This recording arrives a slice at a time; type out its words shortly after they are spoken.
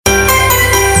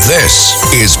This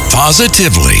is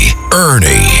Positively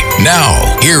Ernie.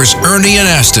 Now, here's Ernie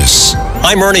Anastas.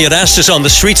 I'm Ernie Anastas on the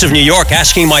streets of New York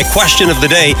asking my question of the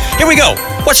day. Here we go.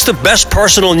 What's the best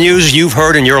personal news you've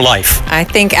heard in your life? I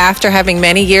think after having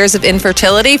many years of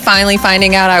infertility, finally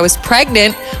finding out I was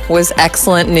pregnant was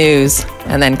excellent news.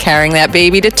 And then carrying that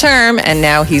baby to term, and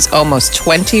now he's almost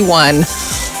 21.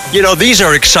 You know, these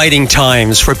are exciting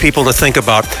times for people to think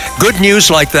about. Good news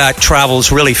like that travels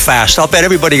really fast. I'll bet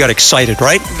everybody got excited,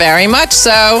 right? Very much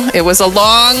so. It was a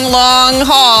long, long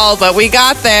haul, but we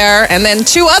got there. And then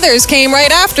 2 others came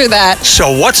right after that.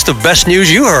 So what's the best news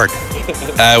you heard?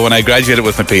 When I graduated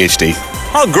with my PhD.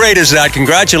 How great is that?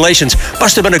 Congratulations.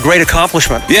 Must have been a great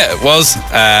accomplishment. Yeah, it was.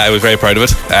 I was very proud of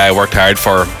it. I worked hard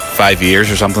for 5 years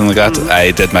or something like that.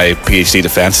 I did my PhD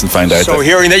defense and found out So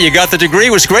hearing that you got the degree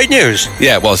was great news.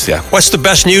 Yeah, it was, yeah. What's the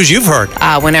best news you've heard?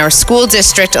 When our school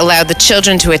district allowed the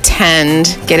children to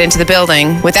get into the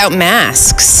building without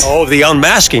masks. Oh, the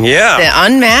unmasking, yeah. The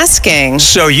unmasking.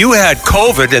 So you had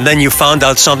COVID and then you found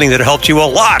out something that helped you a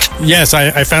lot. Yes,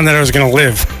 I found that I was going to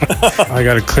live. I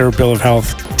got a clear bill of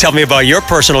health. Tell me about your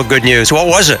personal good news. What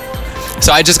was it?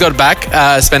 So I just got back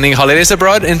spending holidays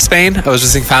abroad in Spain. I was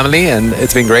visiting family and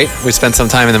it's been great. We spent some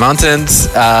time in the mountains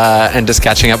and just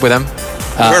catching up with them.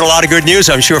 You heard a lot of good news,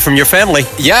 I'm sure, from your family.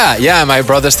 Yeah. My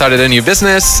brother started a new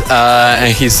business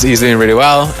and he's doing really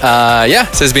well.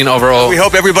 So it's been overall... We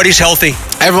hope everybody's healthy.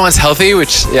 Everyone's healthy,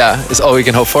 which, is all we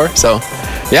can hope for. So,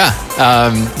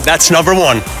 that's number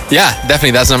one. Yeah,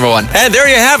 definitely, that's number one. And there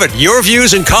you have it. Your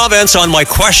views and comments on my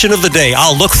question of the day.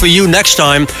 I'll look for you next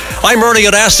time. I'm Ernie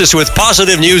Anastas with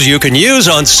positive news you can use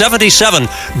on 77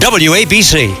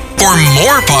 WABC. For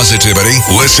more positivity,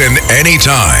 listen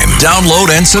anytime. Download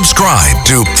and subscribe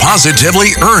to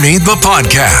Positively Ernie the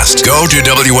podcast. Go to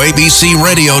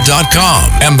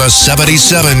WABCRadio.com and the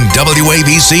 77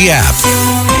 WABC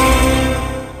app.